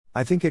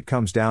I think it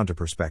comes down to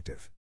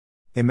perspective.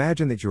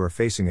 Imagine that you are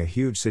facing a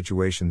huge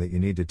situation that you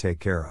need to take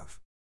care of.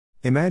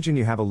 Imagine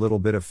you have a little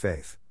bit of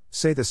faith,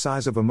 say the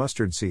size of a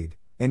mustard seed,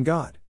 in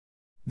God.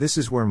 This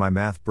is where my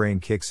math brain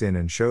kicks in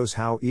and shows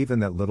how even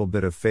that little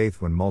bit of faith,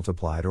 when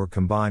multiplied or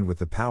combined with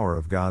the power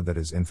of God that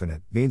is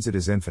infinite, means it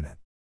is infinite.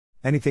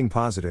 Anything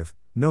positive,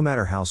 no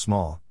matter how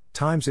small,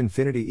 times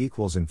infinity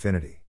equals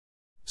infinity.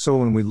 So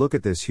when we look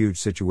at this huge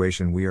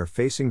situation we are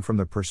facing from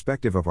the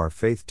perspective of our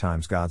faith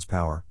times God's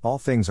power, all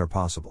things are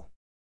possible.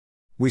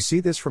 We see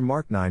this from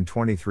Mark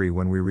 9:23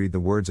 when we read the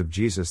words of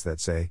Jesus that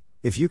say,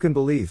 "If you can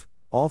believe,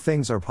 all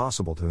things are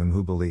possible to him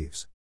who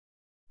believes."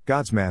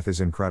 God's math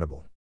is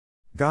incredible.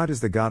 God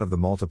is the God of the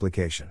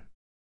multiplication.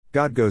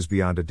 God goes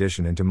beyond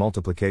addition into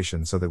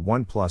multiplication so that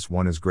 1 plus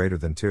 1 is greater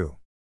than 2.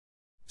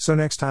 So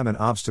next time an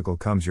obstacle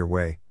comes your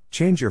way,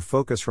 change your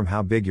focus from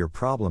how big your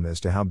problem is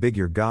to how big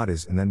your God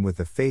is, and then with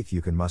the faith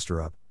you can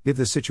muster up, give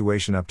the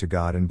situation up to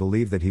God and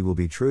believe that He will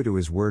be true to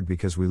His word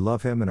because we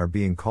love Him and are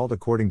being called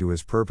according to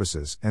His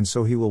purposes, and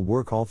so He will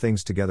work all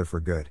things together for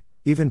good,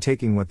 even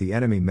taking what the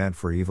enemy meant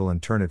for evil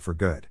and turn it for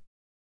good.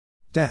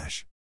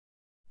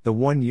 The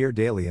 1 Year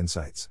Daily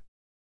Insights.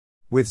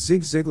 With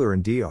Zig Ziglar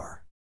and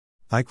Dr.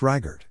 Ike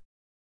Reighard.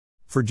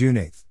 For June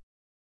 8th.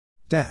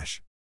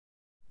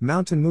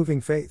 Mountain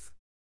Moving Faith.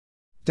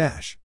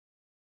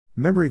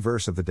 Memory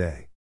verse of the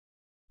day.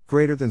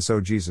 Greater than so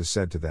Jesus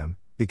said to them,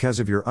 because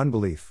of your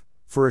unbelief,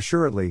 for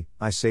assuredly,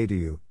 I say to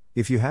you,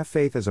 if you have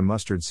faith as a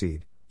mustard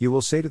seed, you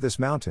will say to this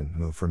mountain,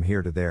 move from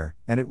here to there,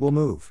 and it will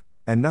move,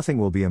 and nothing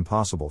will be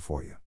impossible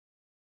for you.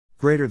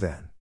 Greater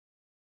than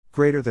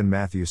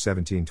Matthew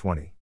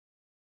 17:20.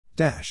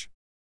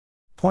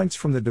 Points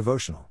from the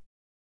devotional.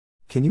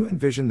 Can you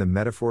envision the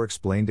metaphor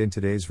explained in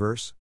today's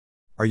verse?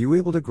 Are you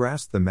able to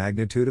grasp the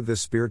magnitude of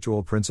this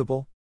spiritual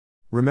principle?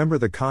 Remember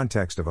the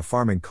context of a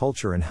farming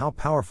culture and how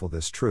powerful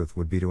this truth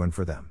would be to and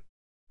for them.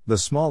 The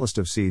smallest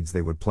of seeds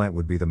they would plant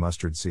would be the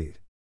mustard seed.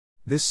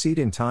 This seed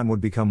in time would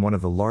become one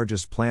of the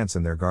largest plants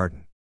in their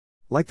garden.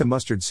 Like the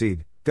mustard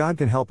seed, God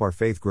can help our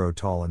faith grow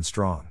tall and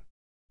strong.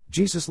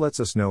 Jesus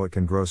lets us know it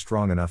can grow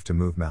strong enough to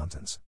move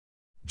mountains.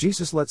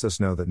 Jesus lets us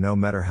know that no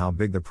matter how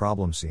big the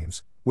problem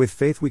seems, with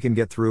faith we can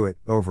get through it,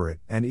 over it,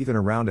 and even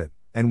around it,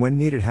 and when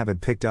needed have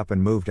it picked up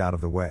and moved out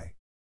of the way.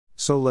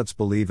 So let's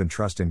believe and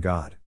trust in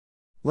God.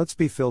 Let's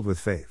be filled with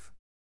faith.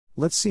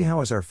 Let's see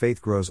how as our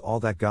faith grows all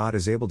that God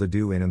is able to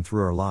do in and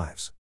through our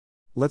lives.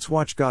 Let's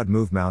watch God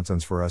move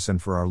mountains for us and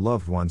for our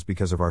loved ones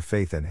because of our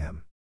faith in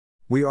Him.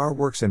 We are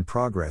works in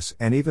progress,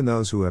 and even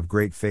those who have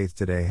great faith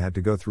today had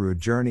to go through a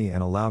journey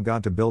and allow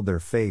God to build their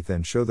faith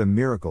and show them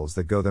miracles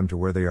that go them to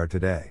where they are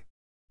today.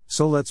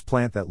 So let's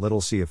plant that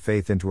little seed of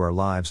faith into our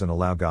lives and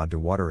allow God to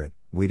water it,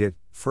 weed it,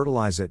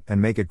 fertilize it,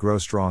 and make it grow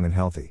strong and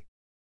healthy.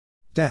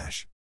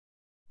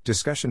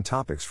 Discussion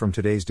topics from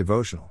today's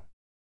devotional.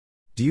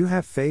 Do you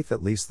have faith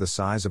at least the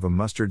size of a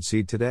mustard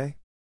seed today?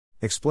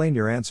 Explain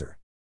your answer.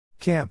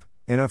 Camp,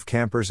 enough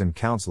campers and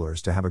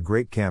counselors to have a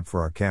great camp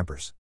for our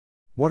campers.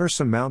 What are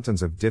some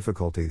mountains of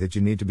difficulty that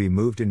you need to be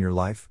moved in your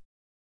life?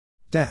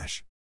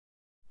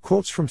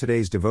 Quotes from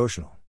today's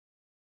devotional.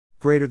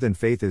 Greater than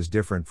faith is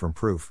different from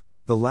proof,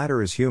 the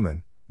latter is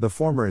human, the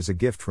former is a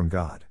gift from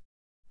God.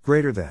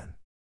 Greater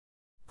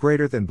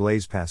than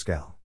Blaise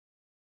Pascal.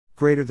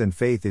 Greater than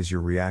faith is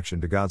your reaction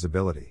to God's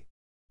ability.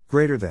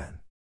 Greater than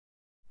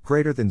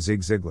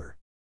Zig Ziglar.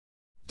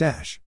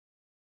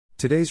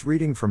 Today's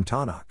reading from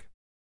Tanakh.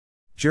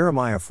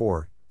 Jeremiah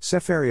 4,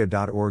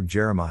 Sefaria.org,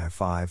 Jeremiah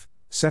 5,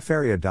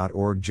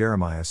 Sefaria.org,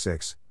 Jeremiah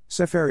 6,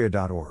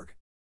 Sefaria.org.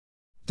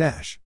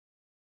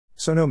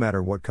 So no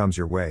matter what comes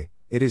your way,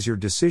 it is your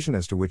decision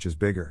as to which is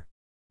bigger.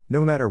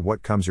 No matter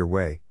what comes your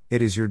way,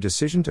 it is your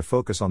decision to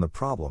focus on the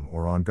problem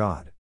or on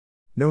God.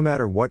 No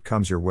matter what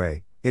comes your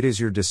way, it is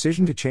your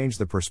decision to change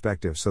the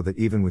perspective so that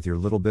even with your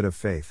little bit of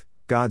faith,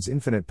 God's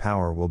infinite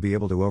power will be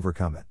able to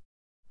overcome it.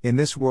 In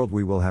this world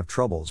we will have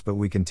troubles, but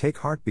we can take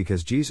heart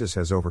because Jesus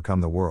has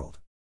overcome the world.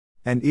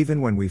 And even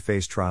when we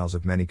face trials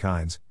of many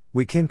kinds,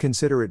 we can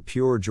consider it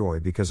pure joy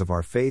because of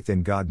our faith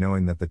in God,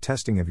 knowing that the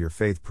testing of your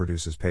faith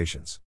produces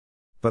patience.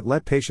 But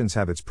let patience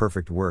have its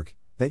perfect work,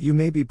 that you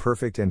may be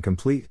perfect and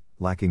complete,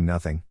 lacking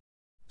nothing.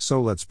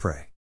 So let's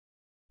pray.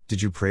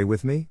 Did you pray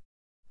with me?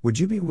 Would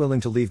you be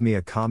willing to leave me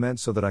a comment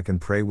so that I can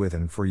pray with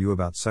and for you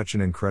about such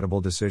an incredible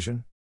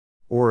decision?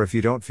 Or if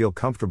you don't feel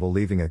comfortable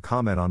leaving a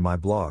comment on my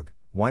blog,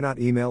 why not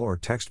email or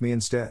text me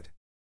instead?